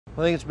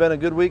I think it's been a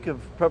good week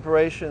of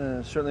preparation, and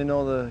I certainly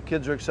know the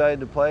kids are excited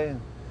to play. And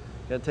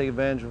got to take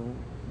advantage of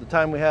the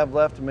time we have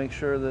left to make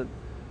sure that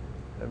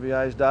every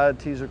I's dotted,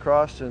 T's are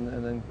crossed,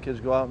 and then kids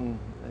go out and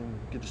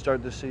get to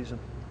start this season.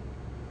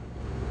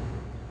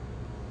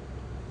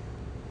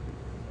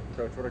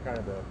 Coach, what are kind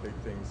of the big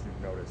things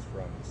you've noticed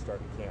from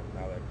starting camp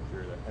now that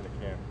you're at the end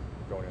of camp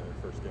going into the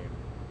first game?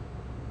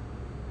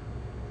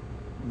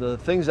 The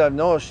things I've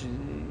noticed,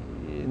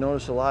 you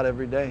notice a lot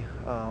every day.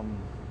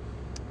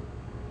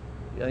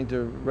 I think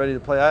they're ready to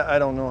play. I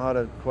don't know how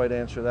to quite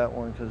answer that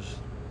one because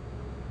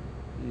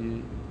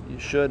you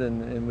should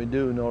and we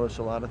do notice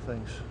a lot of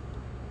things.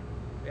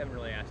 We haven't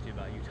really asked you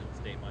about Utah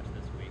State much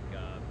this week.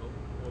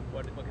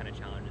 But what kind of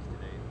challenges do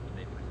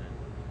they present,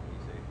 you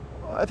see?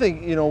 I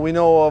think we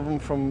know of them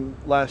from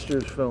last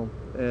year's film,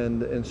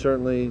 and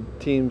certainly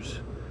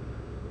teams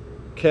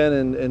can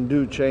and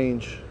do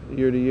change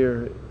year to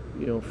year.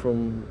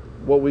 From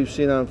what we've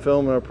seen on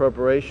film in our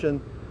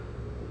preparation,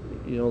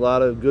 a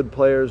lot of good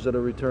players that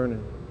are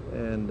returning,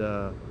 and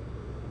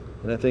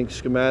I think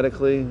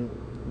schematically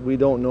we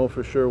don't know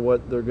for sure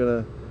what they're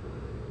going to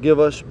give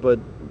us, but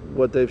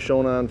what they've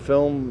shown on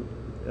film,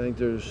 I think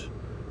there's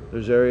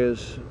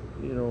areas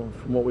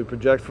from what we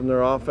project from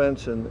their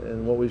offense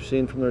and what we've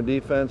seen from their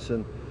defense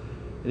and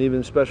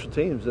even special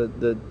teams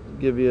that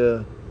give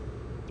you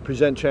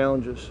present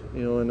challenges,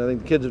 and I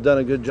think the kids have done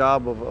a good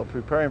job of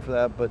preparing for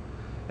that. But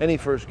any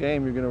first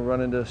game, you're going to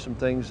run into some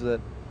things that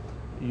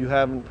you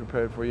haven't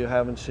prepared for, you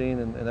haven't seen,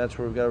 and that's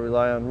where we've got to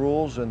rely on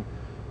rules and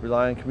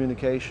rely on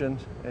communication,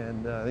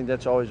 and I think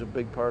that's always a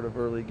big part of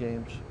early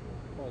games.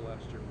 Well,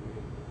 last year we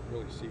didn't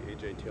really see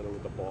A.J. Taylor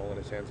with the ball in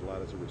his hands a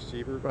lot as a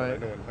receiver. Right. I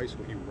know in high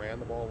school he ran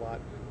the ball a lot.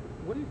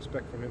 What do you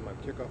expect from him on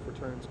kickoff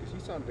returns? Because he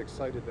sounded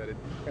excited that it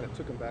kind of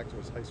took him back to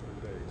his high school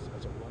days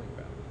as a running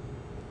back.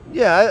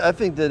 Yeah, I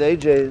think that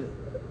A.J.,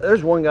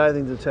 there's one guy I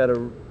think that's had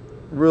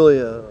really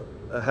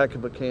a heck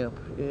of a camp,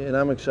 and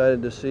I'm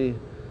excited to see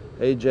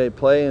A.J.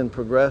 play and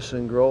progress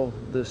and grow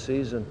this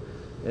season,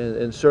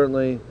 and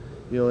certainly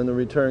in the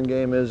return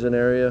game is an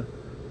area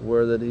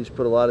where that he's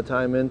put a lot of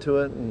time into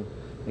it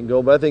and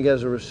go. But I think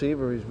as a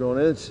receiver he's grown,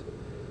 and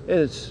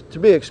it's to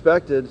be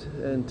expected,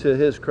 and to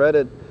his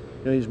credit,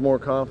 he's more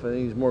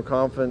confident. He's more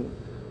confident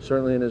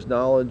certainly in his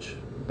knowledge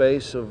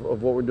base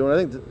of what we're doing. I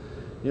think that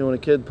when a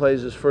kid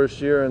plays his first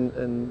year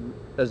and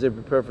as they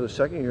prepare for the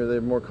second year, they're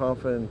more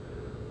confident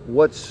in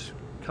what's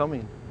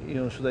coming,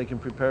 so they can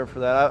prepare for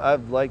that.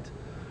 I've liked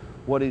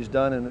what he's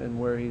done and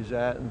where he's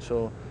at, and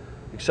so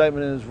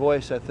excitement in his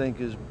voice I think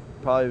is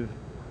probably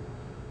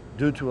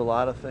due to a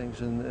lot of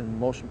things, and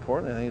most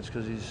importantly I think it's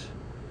because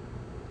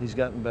he's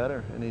gotten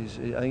better, and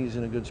I think he's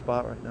in a good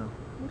spot right now.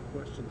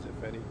 What questions,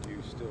 if any, do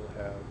you still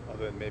have,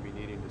 other than maybe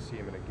needing to see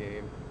him in a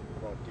game,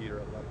 about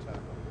Dieter at left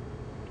tackle?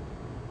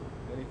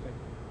 Anything?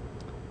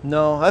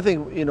 No, I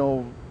think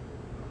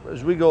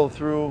as we go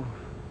through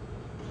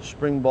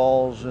spring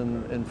balls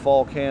and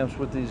fall camps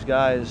with these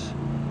guys,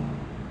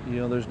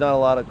 there's not a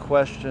lot of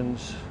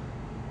questions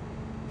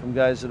from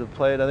guys that have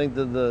played. I think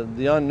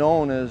the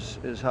unknown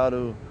is how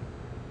to,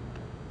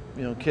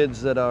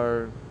 kids that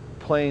are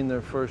playing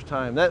their first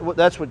time.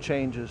 That's what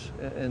changes.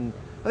 And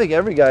I think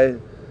every guy,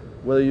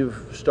 whether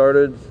you've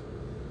started,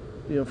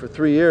 for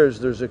 3 years,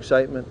 there's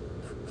excitement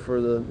for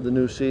the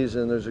new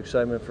season. There's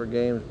excitement for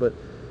games. But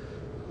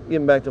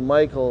getting back to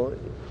Michael,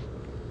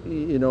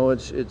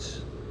 there's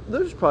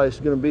probably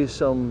going to be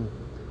some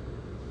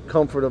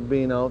comfort of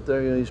being out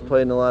there. He's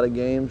played in a lot of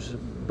games,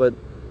 but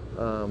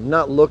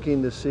not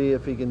looking to see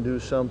if he can do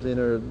something,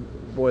 or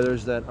boy,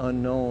 there's that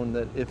unknown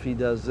that if he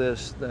does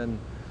this, then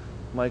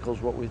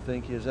Michael's what we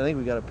think he is. I think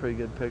we got a pretty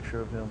good picture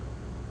of him.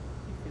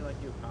 Do you feel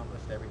like you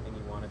accomplished everything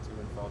you wanted to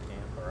in fall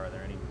camp, or are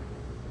there any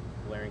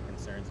glaring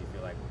concerns you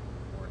feel like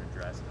weren't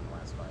addressed in the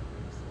last 5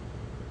 weeks?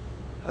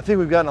 I think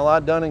we've gotten a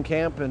lot done in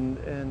camp, and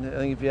I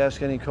think if you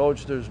ask any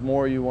coach, there's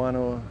more you want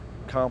to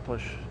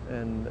accomplish,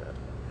 and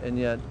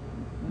yet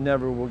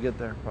never will get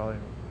there probably.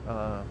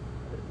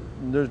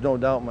 There's no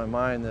doubt in my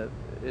mind that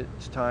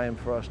it's time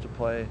for us to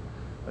play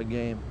a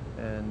game,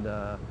 and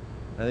I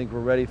think we're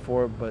ready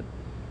for it, but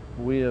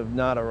we have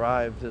not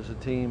arrived as a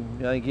team.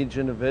 I think each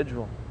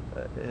individual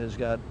has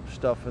got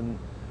stuff in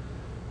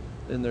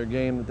their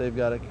game that they've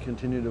got to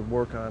continue to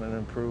work on and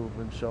improve,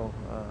 and so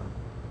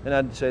and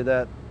I'd say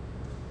that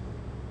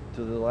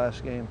to the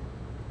last game.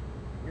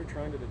 You're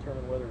trying to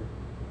determine whether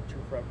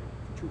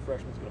true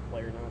freshman's going to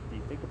play or not. Do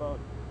you think about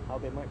how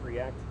they might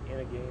react in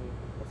a game,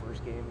 the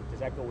first game? Does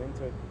that go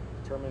into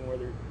determining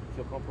whether you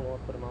feel comfortable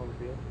to put them on the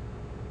field?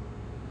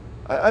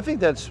 I think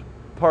that's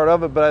part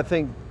of it, but I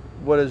think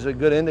what is a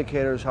good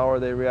indicator is how are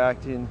they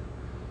reacting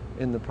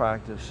in the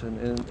practice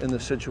and in the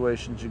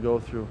situations you go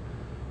through.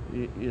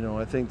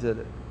 I think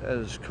that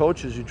as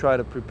coaches, you try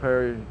to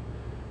prepare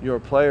your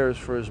players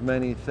for as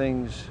many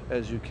things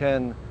as you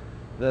can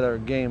that are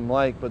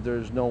game-like, but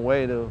there's no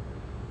way to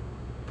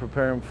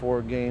prepare them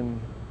for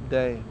game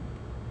day.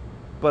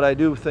 But I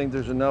do think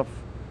there's enough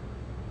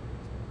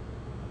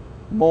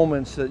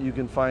moments that you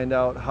can find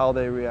out how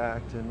they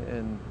react,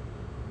 and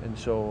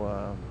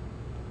so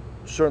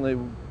certainly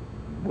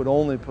would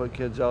only put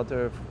kids out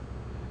there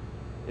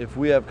if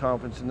we have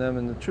confidence in them.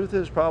 And the truth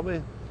is,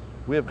 probably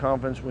we have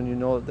confidence when you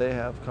know that they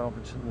have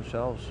confidence in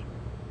themselves.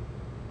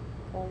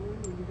 Paul,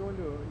 when you go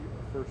into a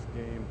first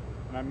game,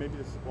 and maybe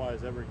this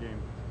applies every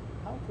game,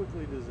 how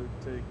quickly does it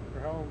take,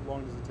 or how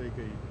long does it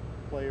take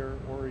a player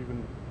or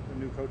even a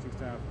new coaching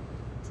staff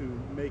to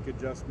make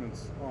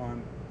adjustments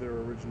on their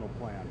original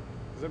plan?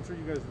 Because I'm sure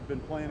you guys have been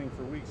planning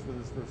for weeks for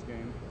this first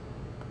game.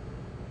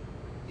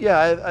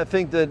 Yeah, I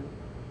think that,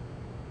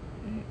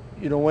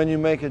 you know, when you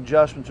make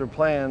adjustments or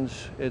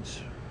plans, it's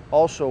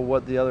also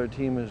what the other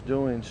team is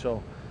doing.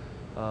 So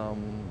I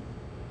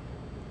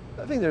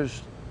think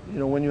there's, you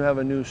know, when you have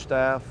a new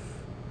staff,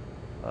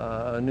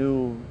 a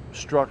new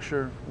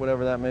structure,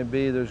 whatever that may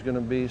be, there's going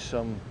to be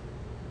some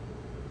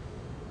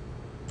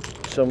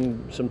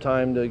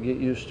time to get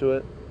used to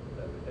it.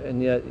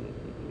 And yet,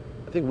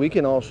 I think we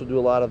can also do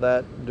a lot of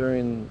that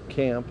during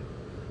camp.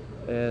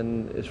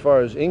 And as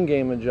far as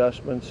in-game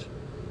adjustments,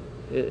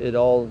 it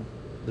all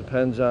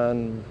depends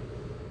on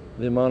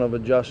the amount of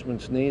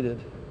adjustments needed.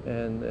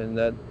 And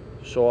that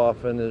so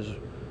often is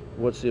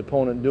what's the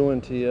opponent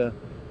doing to you?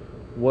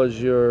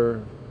 Was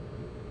your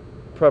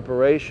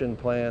preparation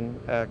plan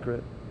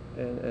accurate?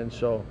 And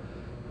so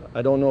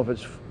I don't know if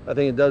it's, I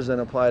think it does then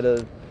apply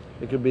to,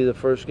 it could be the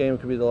first game, it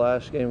could be the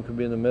last game, it could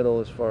be in the middle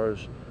as far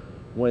as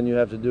when you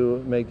have to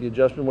make the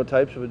adjustment, what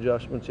types of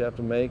adjustments you have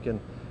to make. And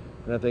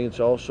I think it's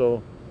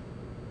also,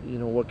 you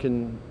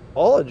know,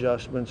 all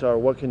adjustments are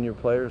what can your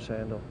players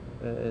handle.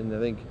 And I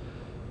think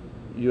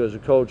you as a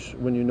coach,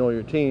 when you know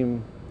your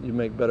team, you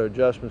make better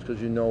adjustments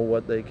because you know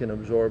what they can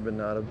absorb and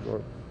not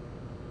absorb.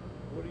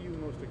 What are you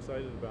most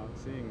excited about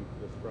seeing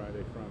this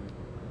Friday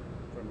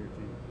from your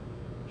team?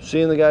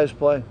 Seeing the guys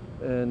play.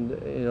 And,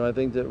 you know, I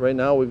think that right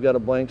now we've got a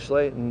blank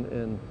slate,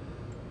 and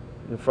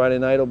Friday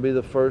night will be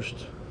the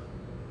first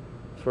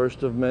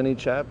of many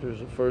chapters,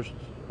 the first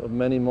of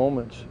many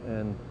moments.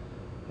 And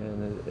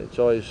it's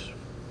always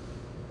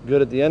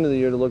good at the end of the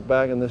year to look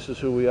back and this is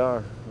who we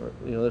are, or,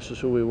 you know, this is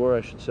who we were,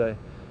 I should say.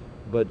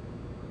 But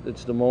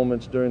it's the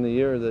moments during the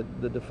year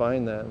that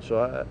define that. And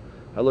so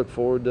I look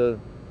forward to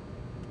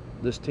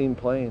this team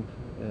playing,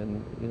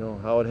 and, you know,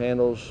 how it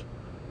handles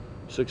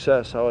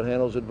success, how it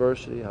handles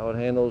adversity, how it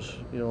handles,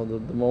 you know,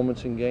 the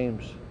moments in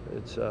games.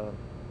 It's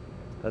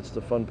that's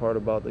the fun part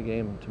about the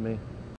game to me.